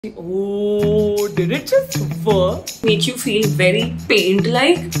Oh, did it just work? Make you feel very pained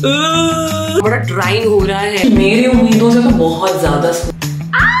like? बड़ा drawing हो रहा है मेरी उम्मीदों से तो बहुत ज़्यादा.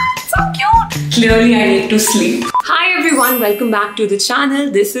 So cute. Clearly I need to sleep. Hi everyone, welcome back to the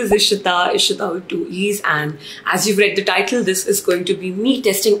channel. This is Ishita with 2 E's, and as you've read the title, this is going to be me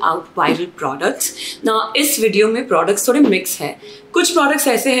testing out viral products. Now इस video में products थोड़े mix है. कुछ products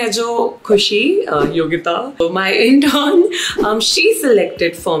ऐसे हैं जो खुशी Yogita my intern she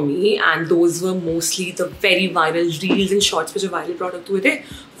selected for me, and those were mostly the very viral reels and shorts पे जो viral product हुए थे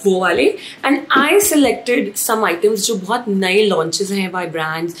वो वाले. And I selected some items जो बहुत नए launches हैं by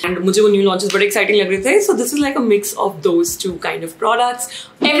brands, and मुझे वो new launches बड़े exciting लग रहे थे. So this is like a mix of those two kind of products.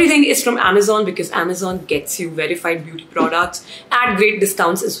 Everything is from Amazon because Amazon gets you verified beauty products at great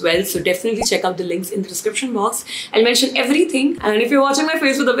discounts as well. So definitely check out the links in the description box. I'll mention everything. And if you're watching my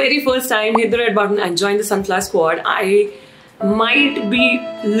face for the very first time, hit the red button and join the Sunflower Squad. I might be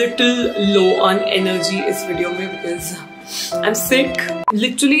little low on energy इस video में because I'm sick.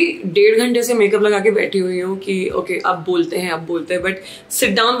 Literally 1.5 घंटे से makeup लगा के बैठी हुई हूँ कि ओके अब बोलते हैं बट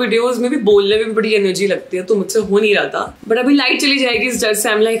सिट डाउन वीडियोस में भी बोलने में भी बड़ी एनर्जी लगती है तो मुझसे हो नहीं रहा था. बट अभी लाइट चली जाएगी इस डर से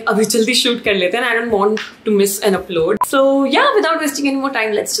आई एम लाइक अभी जल्दी शूट कर लेते हैं. I don't want to miss N upload. सो या without wasting any more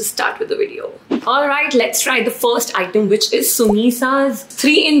time let's just start with the video. Alright, let's try the first item, which is Sunisa's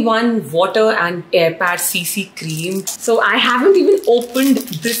 3-in-1 water and air pad CC cream. So I haven't even opened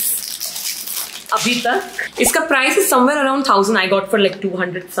this अभी तक. इसका price is somewhere around 1000. I got for like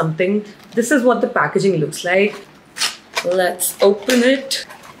 200 something. This is what the packaging looks like. Let's open it.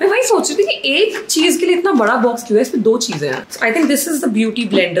 मैं वही सोच रही थी कि एक चीज के लिए इतना बड़ा बॉक्स क्यों है. इसमें 2 चीजें हैं. So I think this is the beauty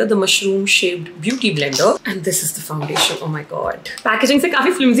blender, the mushroom shaped beauty blender, and this is the foundation. Oh my god. Packaging से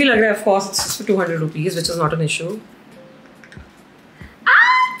काफी flimsy लग रहा है. Of course, it's just for 200 rupees, which is not an issue.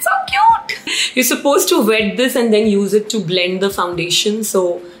 So cute. You're supposed to wet this and then use it to blend the foundation. So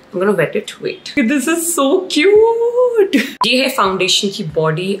I'm gonna wet it. Wait. This is so cute. ये है foundation की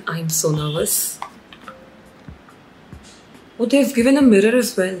body. I'm so nervous. Oh, they've given a mirror as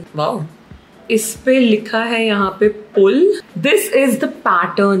well. Wow. इस पे लिखा है यहाँ पे pull. This is the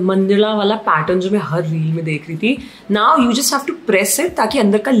pattern, मंदिला वाला pattern जो मैं हर रील में देख रही थी. Now you just have to press it ताकि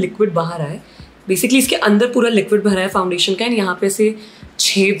अंदर का liquid बाहर आए. Basically इसके अंदर पूरा liquid भरा है foundation का, and यहाँ पे से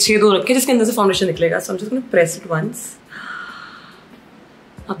छेद हो रखे जिसके अंदर से foundation निकलेगा. So I'm just gonna press it once.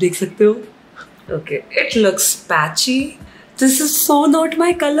 आप देख सकते हो. Okay, it looks patchy. This is so not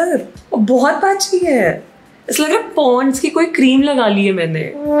my color. बहुत पैची है. ऐसा लग रहा है पॉन्ड्स की कोई क्रीम लगा ली है मैंने.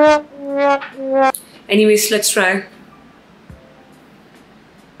 Anyways, let's try.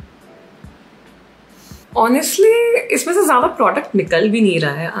 Honestly, इसमें से ज्यादा प्रोडक्ट निकल भी नहीं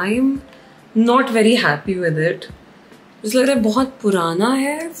रहा है. I am not very happy with it. मुझे लग रहा है बहुत पुराना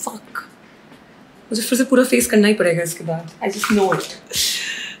है. Fuck. मुझे फिर से पूरा फेस करना ही पड़ेगा इसके बाद. I just know it.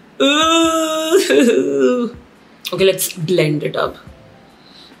 Okay, let's blend it up.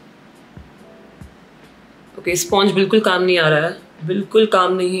 Okay, sponge बिल्कुल काम नहीं आ रहा है. बिल्कुल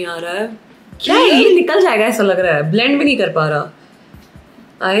काम नहीं आ रहा है. क्या है ये? निकल जाएगा ऐसा लग रहा है. ब्लेंड भी नहीं कर पा रहा.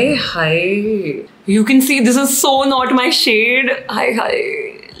 आय हाय. You can see this is so not my shade. Hi hi.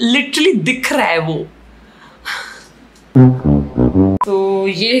 Literally दिख रहा है वो. तो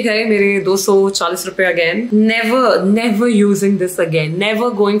ये गए मेरे 240 रुपए again. Never using this again. Never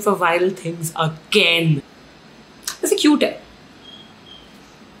going for viral things again. ऐसे क्यूट है.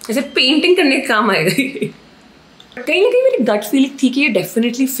 ऐसे पेंटिंग करने का काम आएगा. कहीं ना कहीं मेरी गट फीलिंग थी कि ये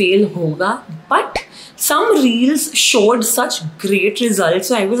डेफिनेटली फेल होगा, but some reels showed such great result.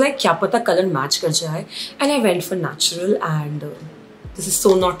 So I was like क्या पता कलर मैच कर जाए, and I went for natural, and this is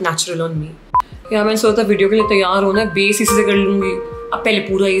so not natural on me. यार मैंने सोचा वीडियो के लिए तैयार होना है, बेस इसी से कर लूंगी. अब पहले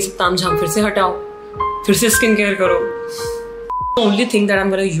पूरा ये सब तामझाम फिर से हटाओ, फिर से स्किन केयर करो. Only thing that I am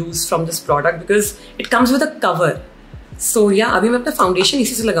gonna use from this product because it comes with a cover. सो या अभी मैं अपना फाउंडेशन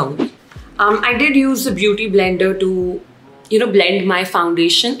इसी से लगाऊंगी. I did use the beauty blender to, blend my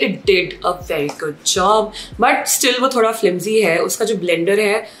foundation. It did a very good job, but still वो थोड़ा flimsy है. उसका जो blender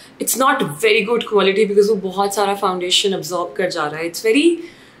है, it's not very good quality because वो बहुत सारा foundation absorb कर जा रहा है. It's very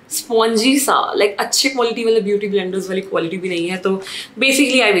spongy सा, like अच्छे quality वाले beauty blenders वाली quality भी नहीं है. तो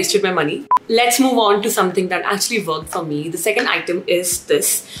basically I wasted my money. Let's move on to something that actually worked for me. The second item is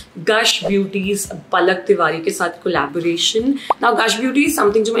this Gush Beauty's Palak Tiwari के साथ collaboration. Now Gush Beauty is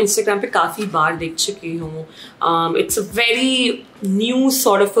something जो मैं Instagram पे काफी बार देख चुकी हूँ. It's a very new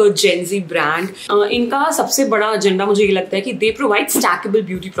sort of a Gen Z brand. इनका सबसे बड़ा agenda मुझे ये लगता है कि they provide stackable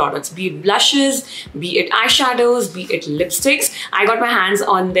beauty products, be it blushes, be it eyeshadows, be it lipsticks. I got my hands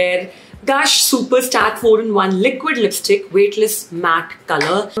on their Gush Super Stat 4-in-1 Liquid Lipstick Weightless Matte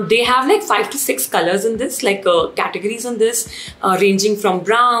Color. They have like 5 to 6 colors in this, like categories in this, ranging from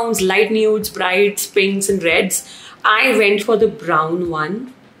browns, light nudes, brights, pinks and reds. I went for the brown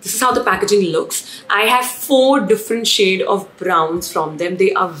one. This is how the packaging looks. I have 4 different shades of browns from them.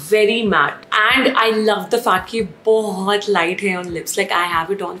 They are very matte. And I love the fact कि बहुत light है on lips. Like I have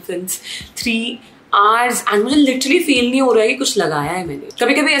it on since 3 hours and मुझे literally feel नहीं हो रहा है कि कुछ लगाया है मैंने.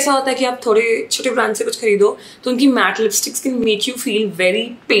 कभी कभी ऐसा होता है कि आप थोड़े छोटे ब्रांड से कुछ खरीदो तो उनकी matte lipsticks can make you feel very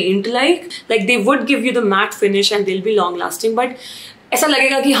paint like they would give you the matte finish and they'll be long lasting, but ऐसा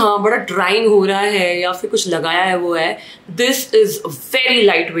लगेगा कि हाँ बड़ा ड्राइंग हो रहा है या फिर कुछ लगाया है वो है. This is very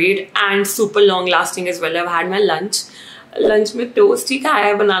lightweight and super long lasting as well. I've had my lunch में toast ही खाया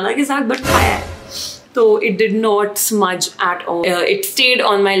है बनाना के साथ, but खाया है. So it did not smudge at all. It stayed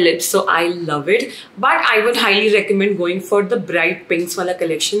on my lips, so I love it. But I would highly recommend going for the bright pinks wala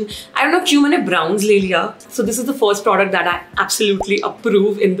collection. I don't know क्यों मैंने browns ले लिया. So this is the first product that I absolutely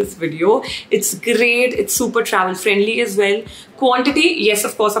approve in this video. It's great. It's super travel friendly as well. Quantity, yes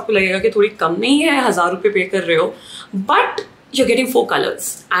of course आपको लगेगा कि थोड़ी कम नहीं है, 1000 रुपए पे कर रहे हो. But you're getting 4 colors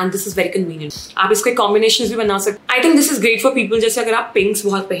and this is very convenient. आप इसके combinations भी बना सकते. I think this is great for people जैसे अगर आप pinks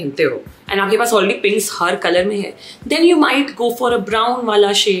बहुत पहनते हो and आपके पास already pinks हर color में है, then you might go for a brown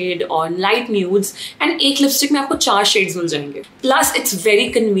वाला shade or light nudes and एक lipstick में आपको 4 shades मिल जाएंगे. Plus it's very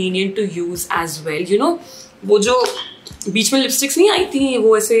convenient to use as well. You know वो जो बीच में lipsticks नहीं आई थी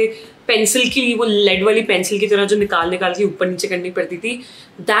वो ऐसे पेंसिल की, वो लेड वाली पेंसिल की तरह जो निकाल के ऊपर नीचे करनी पड़ती थी,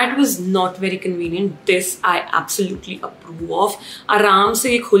 that was not very convenient. This I absolutely approve of. आराम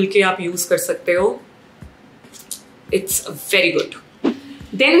से खुल के आप यूज कर सकते हो. It's very good.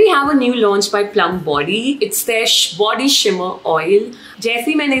 Then we have a new launch by Plum Body. It's their body shimmer oil. जैसे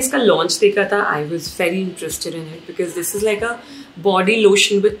ही मैंने इसका launch देखा था, I was very interested in it because this is like a body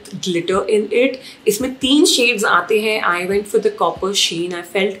lotion with glitter in it. इसमें 3 shades आते हैं. I went for the copper sheen. I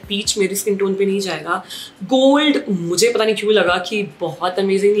felt peach मेरी skin tone पे नहीं जाएगा. Gold मुझे पता नहीं क्यों लगा कि बहुत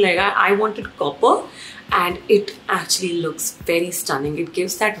amazing लगेगा. I wanted copper. And it actually looks very stunning. It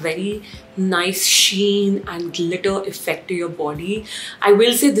gives that very nice sheen and glitter effect to your body. I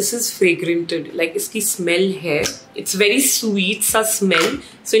will say this is fragranted. Like iski smell hai. It's very sweet sa smell.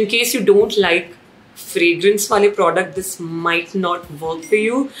 So in case you don't like fragrance वाले product, this might not work for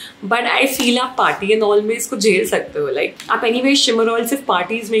you. But I feel आप party and all में इसको झेल सकते हो. Like आप anyway shimmer oil सिर्फ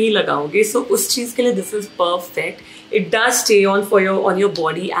parties में ही लगाओगे. So उस चीज़ के लिए this is perfect. It does stay on on your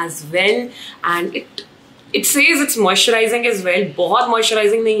body as well, and it says it's moisturizing as well. बहुत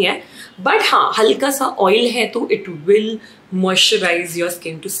moisturizing नहीं है, but हाँ हल्का सा oil है तो it will moisturize your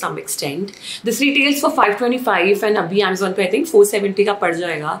skin to some extent. This retails for 525 and अभी Amazon पे I think 470 का पड़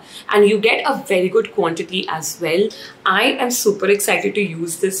जाएगा, and you get a very good quantity as well. I am super excited to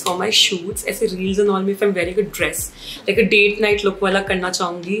use this for my shoots. ऐसे reels and all में if I'm wearing a dress like a date night look वाला करना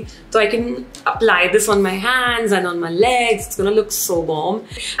चाहूँगी तो I can apply this on my hands and on my legs. It's gonna look so bomb.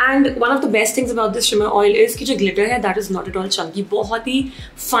 And one of the best things about this shimmer oil is कि जो glitter है that is not at all chunky. बहुत ही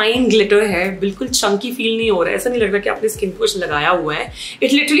fine glitter है, बिल्कुल chunky feel नहीं हो रहा है. ऐसा नहीं लग रहा कि आपने skin कुछ लगाया हुआ है.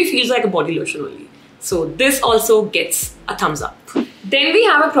 It literally feels like a body lotion only. So this also gets a thumbs up. Then we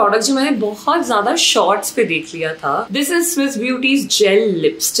have a product जो मैंने बहुत ज़्यादा shorts पे देख लिया था. This is Swiss Beauty's gel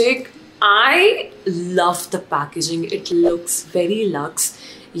lipstick. I love the packaging. It looks very luxe.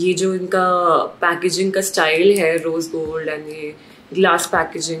 ये जो इनका packaging का style है, rose gold and ये glass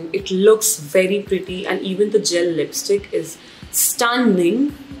packaging. It looks very pretty and even the gel lipstick is stunning.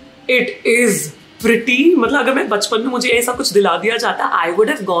 It is pretty. मतलब अगर मैं बचपन में मुझे ऐसा कुछ दिला दिया जाता, I would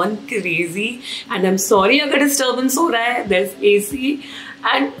have gone crazy. And I'm sorry अगर disturbance हो रहा है. There's AC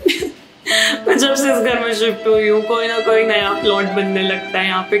and मैं जब से इस घर में शिफ्ट हुई हूँ कोई ना कोई नया प्लॉट बनने लगता है.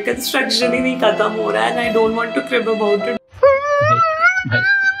 यहाँ पे कंस्ट्रक्शन ही नहीं खत्म हो रहा है. And I don't want to crib about it.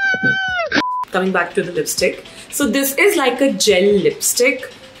 Coming back to the lipstick. So this is like a gel lipstick.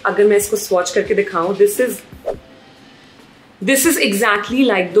 अगर मैं इसको swatch करके दिखाऊँ, this is exactly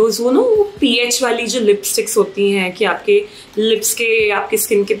like those pH वाली जो लिपस्टिक्स होती हैं कि आपके लिप्स के आपके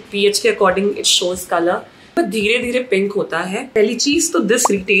स्किन के pH के अकॉर्डिंग इट शोज कलर. तो धीरे धीरे पिंक होता है. पहली चीज तो दिस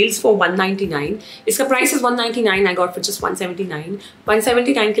रिटेल्स फॉर 199. इसका price is 199. I got for just 179.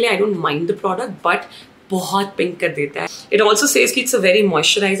 179 के लिए I don't mind the product, but बहुत पिंक कर देता है. इट ऑल्सो सेज कि it's a very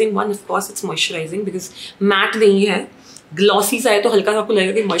moisturising one. Of course it's moisturising because mat नहीं है. ग्लॉसी सा है तो हल्का सा आपको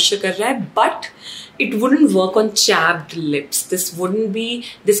लगेगा कि मॉइस्चर कर रहा है, but it wouldn't work on chapped lips.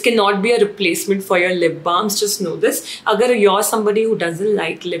 This cannot be a replacement for your lip balms. Just know this. Agar you're somebody who doesn't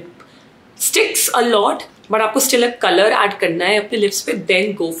like lipsticks a lot, but आपको स्टिल एक colour add करना है अपने lips पे,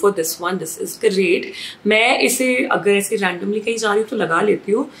 then go for this one. This is great. मैं इसे अगर ऐसे रैंडमली कहीं जा रही हूँ तो लगा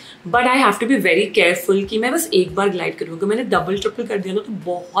लेती हूँ, but I have to be very careful कि मैं बस एक बार ग्लाइड करूँ. अगर मैंने डबल ट्रिपल कर दिया ना तो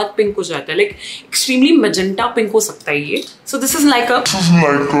बहुत पिंक हो जाता है, लाइक एक्सट्रीमली मैजेंटा पिंक हो सकता है ये. सो दिस इज लाइक अ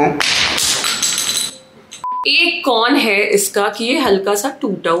एक कौन है इसका कि ये हल्का सा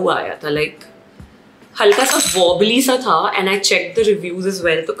टूटा हुआ आया था, लाइक हल्का सा वॉबली सा था. And I check the reviews is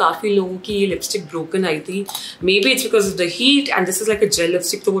well, तो काफी लोगों की ये लिपस्टिक ब्रोकन आई थी. May be it's because of the heat and this is like a jail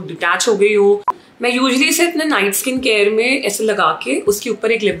lipstick, तो वो डिटैच हो गई हो. मैं यूजुअली इसे अपने नाइट स्किन केयर में ऐसे लगा के उसके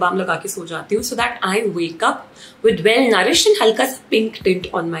ऊपर एक लिप बाम लगा के सो जाती हूँ, so that I wake up with well nourished and halka sa pink tint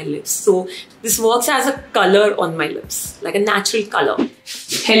on my lips. So this works as a color on my lips, like a natural color.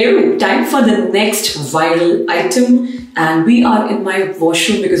 Hello, time for the next viral item, and we are in my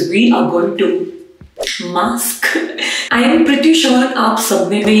washroom because we are going to mask. I am pretty sure आप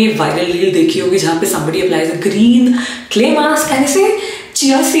सबने ये viral reel देखी होगी जहाँ पे somebody applies a green clay mask and ऐसे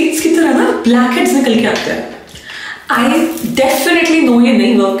chia seeds की तरह ना blackheads निकल के आते हैं. I definitely know ये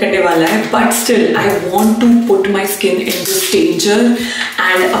नहीं वर्क करने वाला है, but still I want to put my skin in this danger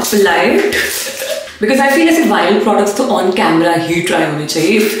and apply it because I feel ऐसे viral products तो on camera ही try होने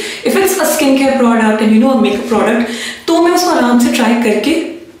चाहिए. If it's a skincare product and you know a makeup product, तो मैं उसको आराम से try करके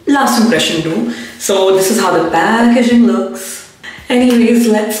last impression दूँ. So this is how the packaging looks. Anyways,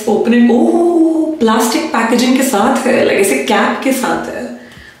 let's open it. Oh, plastic packaging के साथ है, like ऐसे cap के साथ है.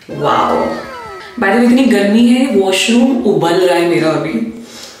 Wow. बाय द वे इतनी गर्मी है, वॉशरूम उबल रहा है मेरा अभी.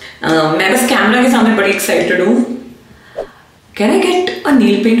 मैं बस कैमरा के सामने बड़ी एक्साइटेड हूँ. Can I get a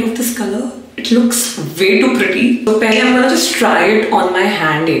nail paint of this colour? It looks way to pretty. तो पहले I am gonna just try it on my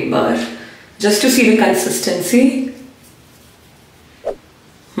hand एक बार, just to see the consistency.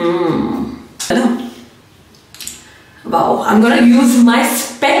 है ना? Wow, I am gonna use my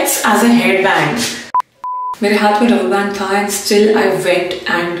specs as a headband. मेरे हाथ में rubber band था and still I went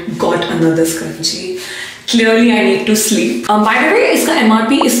and got another scrunchie. Clearly I need to sleep. By the way, इसका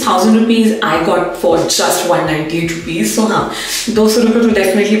MRP is 1000 rupees. I got for just 198 rupees. So हाँ, 200 रुपये तो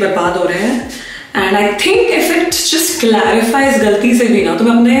definitely बर्बाद हो रहे हैं. And I think if it just clarifies गलती से भी ना, तो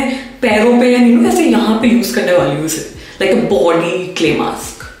मैं अपने पैरों पे या ऐसे यहाँ पे यूज करने वाली हूँ इसे, like a body clay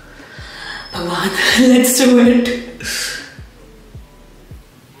mask. भगवान, let's do it.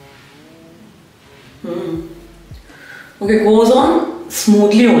 Okay, goes on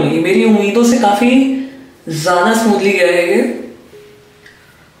smoothly only. मेरी उम्मीदों से काफी ज्यादा स्मूथली गया है ये.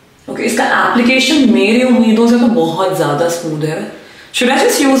 Okay, इसका एप्लीकेशन मेरी उम्मीदों से तो बहुत ज्यादा स्मूथ है. Should I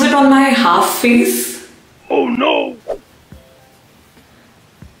just use it on my half face? Oh no!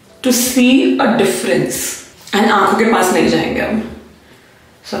 To see a difference. And आंखों के पास नहीं जाएंगे हम.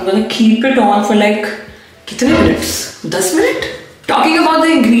 So I'm gonna keep it on for like कितने minutes? 10 minute? Talking about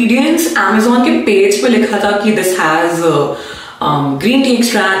the ingredients, Amazon के page पे लिखा था कि this has green tea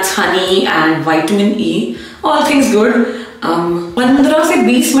extracts, honey and vitamin E. All things good. 15 से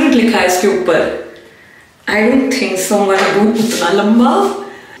 20 मिनट लिखा है इसके ऊपर. I don't think so I'm gonna do उतना लंबा.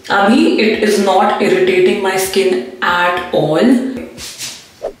 अभी it is not irritating my skin at all.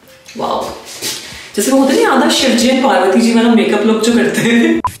 Wow. जैसे वो होते नहीं आधा शिवजी और पार्वती जी वाला मेकअप लुक जो करते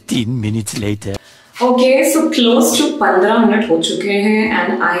हैं. 15 minutes later. Okay, so close to 15 minute हो चुके हैं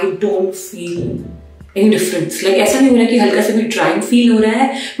and I don't feel any difference. Like ऐसा नहीं हो रहा कि हल्का सा भी drying feel हो रहा है,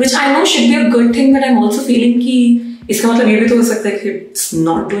 which I know should be a good thing, but I'm also feeling कि इसका मतलब ये भी तो हो सकता है कि it's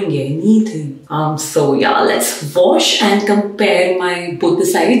not doing anything. So yeah, let's wash and compare my both the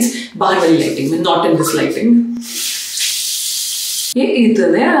sides. बाहर वाली lighting में, not in this lighting. ये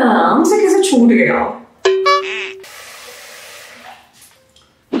इतने आराम से कैसे छूट गया?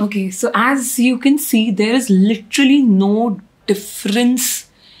 Okay, so as you can see, there is literally no difference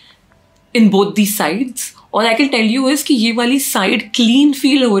in both these sides. All I can tell you is कि ये वाली side clean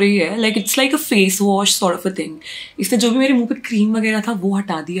feel हो रही है, like it's like a face wash sort of a thing. इसने जो भी मेरे मुंह पे क्रीम वगैरह था वो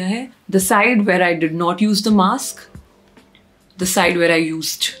हटा दिया है. The side where I did not use the mask, the side where I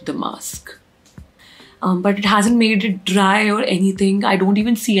used the mask. But it hasn't made it dry or anything. I don't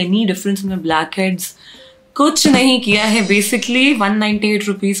even see any difference in my blackheads. कुछ नहीं किया है. Basically 198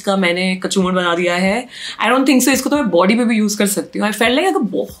 rupees का मैंने कचूमर बना दिया है. I don't think so इसको तो मैं बॉडी पे भी यूज कर सकती हूँ. आई फेल्ट लाइक अगर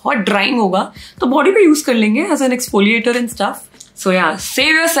बहुत ड्राइंग होगा तो बॉडी पे यूज कर लेंगे as an exfoliator and stuff. सो या,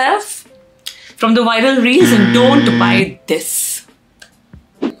 save yourself from the viral reels and don't by this.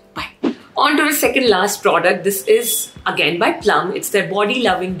 On to the second last product. This is again by Plum. It's their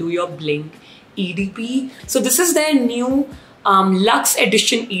BodyLovin Do Your Bling EDP. So this is their new Luxe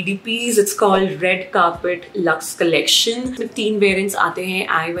Edition EDPs. It's called Red Carpet Luxe Collection. with 3 variants आते हैं.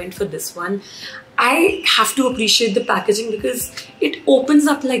 I went for this one. I have to appreciate the packaging because it opens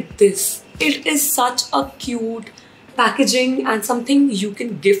up like this. it is such a cute packaging and something you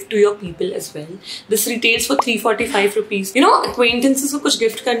can gift to your people as well. This retails for 345 rupees. You know, acquaintances को कुछ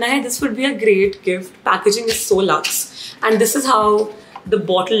gift करना है, this would be a great gift. Packaging is so luxe, and this is how the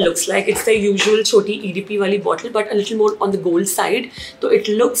bottle looks like. It's the usual छोटी EDP वाली bottle, but a little more on the gold side. So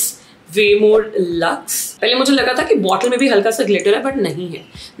it looks way more luxe. पहले मुझे लगा था कि bottle में भी हल्का सा glitter है, but नहीं है.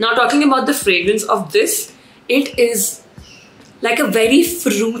 Now talking about the fragrance of this, it is like a very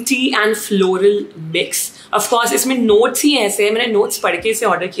fruity and floral mix. Of course, इसमें notes ही ऐसे हैं. मैंने notes पढ़ के इसे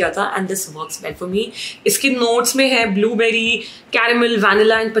order किया था, and this works well for me. इसके notes में है blueberry, caramel,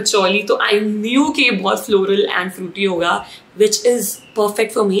 vanilla and patchouli. तो I knew कि ये बहुत floral and fruity होगा, which is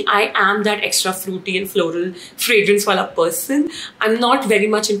perfect for me. I am that extra fruity and floral fragrance वाला person. I'm not very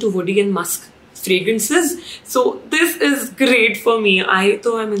much into woody and musk fragrances, so this is great for me.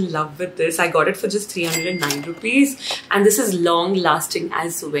 I'm in love with this. I got it for just 309 rupees, and this is long lasting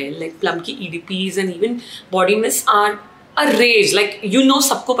as well. Like Plum की EDPs and even body mist are a rage. Like you know,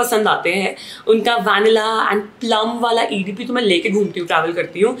 सबको पसंद आते हैं उनका vanilla and plum वाला EDP. तो मैं लेके घूमती हूँ, travel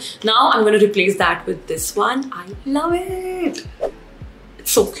करती हूँ. Now I'm going to replace that with this one. I love it.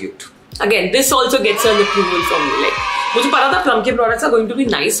 It's so cute. Again, this also gets an approval from me. Like मुझे पता था Plum के products are going to be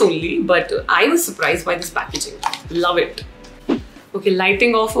nice only, but I was surprised by this packaging. Love it. Okay,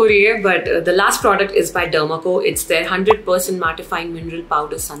 lighting off हो रही है, but the last product is by Dermaco. It's their 100% mattifying mineral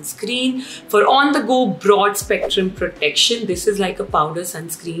powder sunscreen for on-the-go broad spectrum protection. This is like a powder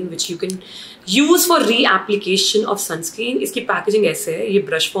sunscreen which you can use for reapplication of sunscreen. इसकी packaging ऐसे है, ये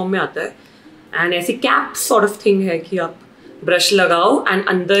brush form में आता है, and ऐसी cap sort of thing है कि आप brush लगाओ and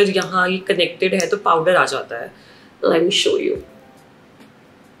अंदर यहाँ ये connected है तो powder आ जाता है. Let me show you.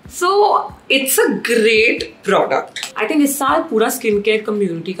 So it's a great product. I think इस साल पूरा skincare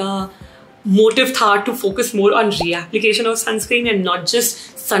community का motive था to focus more on reapplication of sunscreen and not just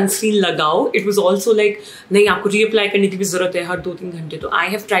sunscreen लगाओ. It was also like नहीं आपको reapply करने की भी जरूरत है हर 2-3 घंटे. तो I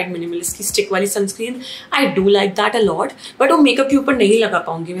have tried minimalist की stick वाली sunscreen. I do like that a lot, but वो makeup के ऊपर नहीं लगा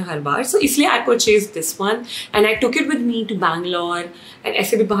पाऊंगी मैं हर बार. So इसलिए I purchased this one and I took it with me to Bangalore. And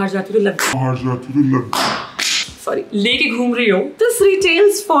ऐसे भी बाहर जाती तो sorry, लेके घूम रही हूँ. This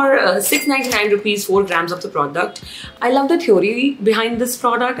retails for 699 rupees, 4 grams of the product. I love the theory behind this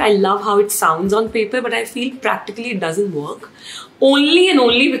product. I love how it sounds on paper, but I feel practically it doesn't work. Only and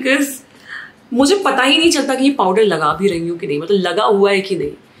only because मुझे पता ही नहीं चलता कि ये powder लगा भी रही हूँ कि नहीं, मतलब लगा हुआ है कि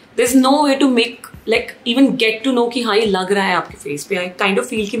नहीं. There's no way to make like even get to know कि हाँ ये लग रहा है आपके फेस पे. I kind of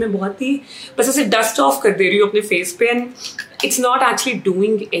feel कि मैं बहुत ही बस ऐसे डस्ट ऑफ कर दे रही हूँ अपने फेस पे and it's not actually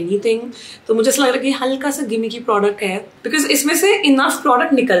doing anything. तो मुझे ऐसा लग रहा है कि हल्का सा गिमिकी प्रोडक्ट है because इसमें से enough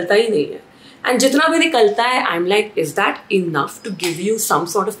प्रोडक्ट निकलता ही नहीं है. And जितना भी निकलता है I'm like, is that enough to give you some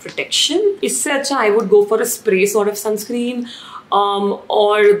sort of protection? इससे अच्छा I would go for a spray sort of sunscreen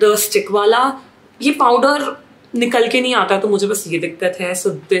और the stick वाला. ये पाउडर निकल के नहीं आता तो मुझे बस ये दिक्कत है. So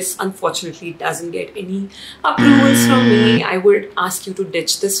this unfortunately doesn't get any approvals from me. I would ask you to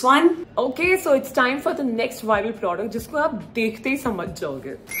ditch this one. Okay, so it's time for the next viral product जिसको आप देखते ही समझ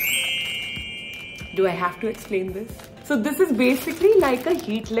जाओगे. Do I have to explain this? So this is basically like a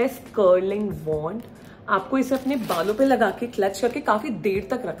heatless curling wand. आपको इसे अपने बालों पे लगा के क्लच करके काफी देर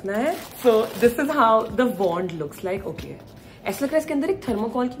तक रखना है. So this is how the wand looks like. Okay, ऐसा लग रहा है इसके अंदर एक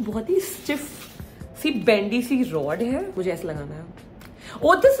थर्मोकॉल की बहुत ही स्टिफ सी बेंडी सी रॉड है. मुझे ऐसा लगाना है.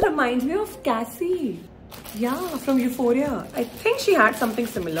 Oh, this reminds me of Cassie. Yeah, from Euphoria. I think she had something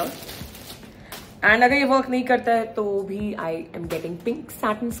similar. And अगर ये वर्क नहीं करता है तो भी I am getting pink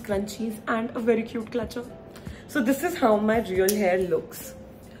satin scrunchies and a very cute clutcher. So this is how my real hair looks.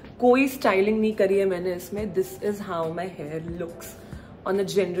 कोई styling नहीं करी है मैंने इसमें. This is how my hair looks on a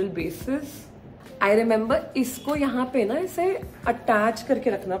general basis. I remember इसको यहाँ पे ना इसे अटैच करके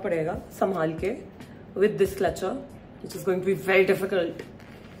रखना पड़ेगा संभाल के with this clutcher, which is going to be very difficult.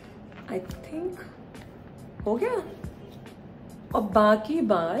 I think हो गया. और बाकी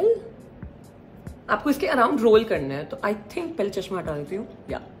बाल आपको इसके अराउंड रोल करना है. तो I think पहले चश्मा हटा देती हूँ.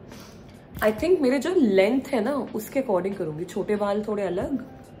 या I think मेरे जो लेंथ है ना उसके अकॉर्डिंग करूंगी. छोटे बाल थोड़े अलग,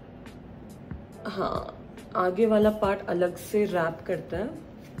 हाँ आगे वाला पार्ट अलग से रैप करता है.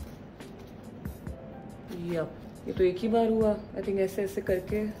 या ये तो एक ही बार हुआ. आई थिंक ऐसे ऐसे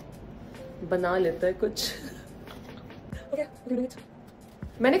करके बना लेता है कुछ.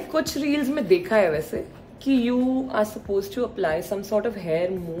 मैंने कुछ रील्स में देखा है वैसे कि you are suppose to apply some sort of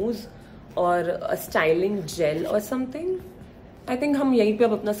hair moves और अ स्टाइलिंग जेल और समथिंग. आई थिंक हम यहीं पे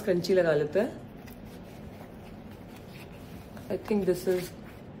अब अपना स्क्रंची लगा लेते हैं. I think this is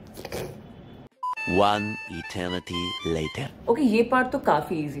One eternity later. Okay, ये पार्ट तो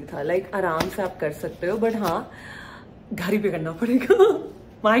काफी इजी था. लाइक आराम से आप कर सकते हो, बट हाँ घर ही पे करना पड़ेगा.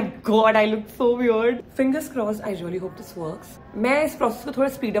 My God, I look so weird. Fingers crossed. I really hope this works. मैं इस प्रोसेस को थोड़ा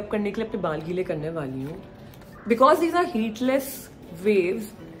स्पीड अप करने के लिए अपने बाल गीले करने वाली हूँ. Because these are heatless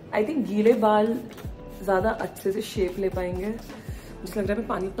waves, I think गीले बाल ज़्यादा अच्छे से शेप ले पाएंगे. मुझे लग रहा है मैं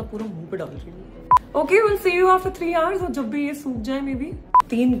पानी अपना पूरा मुंह पे डाल रही हूँ. Okay, we'll see you after 3 hours. और जब भी ये सूख जाए मे बी.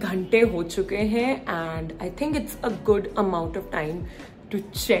 3 घंटे हो चुके हैं and I think it's a good amount of time to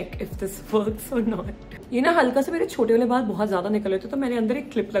check if this works or not. ये ना हल्का से मेरे छोटे वाले बाल बहुत ज्यादा निकल रहे थे तो मैंने अंदर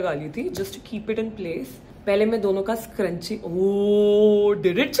एक क्लिप लगा ली थी just to keep it in place. पहले मैं दोनों का scrunchie. Oh,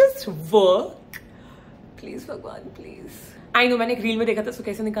 did it just work? Please भगवान please. I know मैंने एक रील में देखा था इसको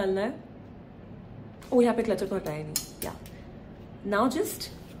कैसे निकालना है. Oh, यहाँ पे क्लचर तो हटाया नहीं. Yeah. Now just.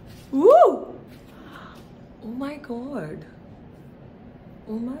 Woo! Oh my God.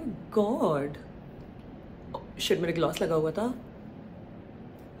 Oh my God. Oh, shit, मेरे ग्लॉस लगा हुआ था.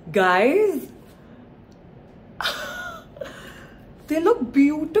 Guys, they look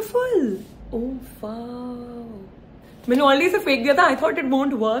beautiful. Oh wow. मैंने ऑलरेडी इसे फेंक दिया था. I thought it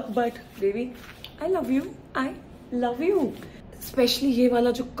won't work, but baby, I love you. I love you. Especially ये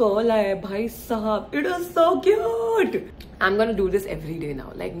वाला जो कर्ल आया है भाई साहब. It is so cute. I'm gonna do this every day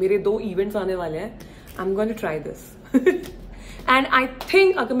now. Like मेरे 2 events आने वाले हैं. I'm gonna try this. And I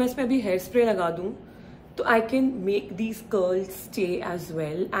think अगर मैं इसमें अभी हेयर स्प्रे लगा दूं तो I can make these curls stay as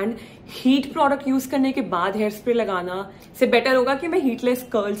well. And heat product use करने के बाद हेयर स्प्रे लगाना से better होगा कि मैं heatless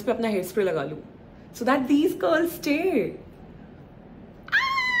curls पे अपना हेयर स्प्रे लगा लूं. So that these curls stay.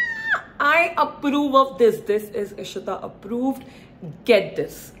 I approve of this. This is Ishita approved. Get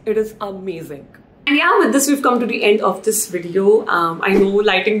this. It is amazing. And yeah, with this we've come to the end of this video. I know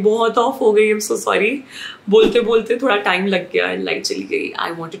lighting बहुत off हो गई. I'm so sorry. बोलते बोलते थोड़ा time लग गया and light चली गई.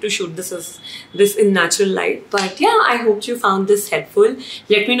 I wanted to shoot this in natural light. But yeah, I hope you found this helpful.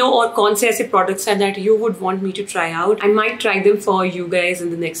 Let me know और कौन से ऐसे products हैं that you would want me to try out. I might try them for you guys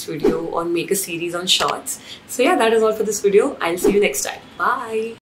in the next video or make a series on shorts. So yeah, that is all for this video. I'll see you next time. Bye.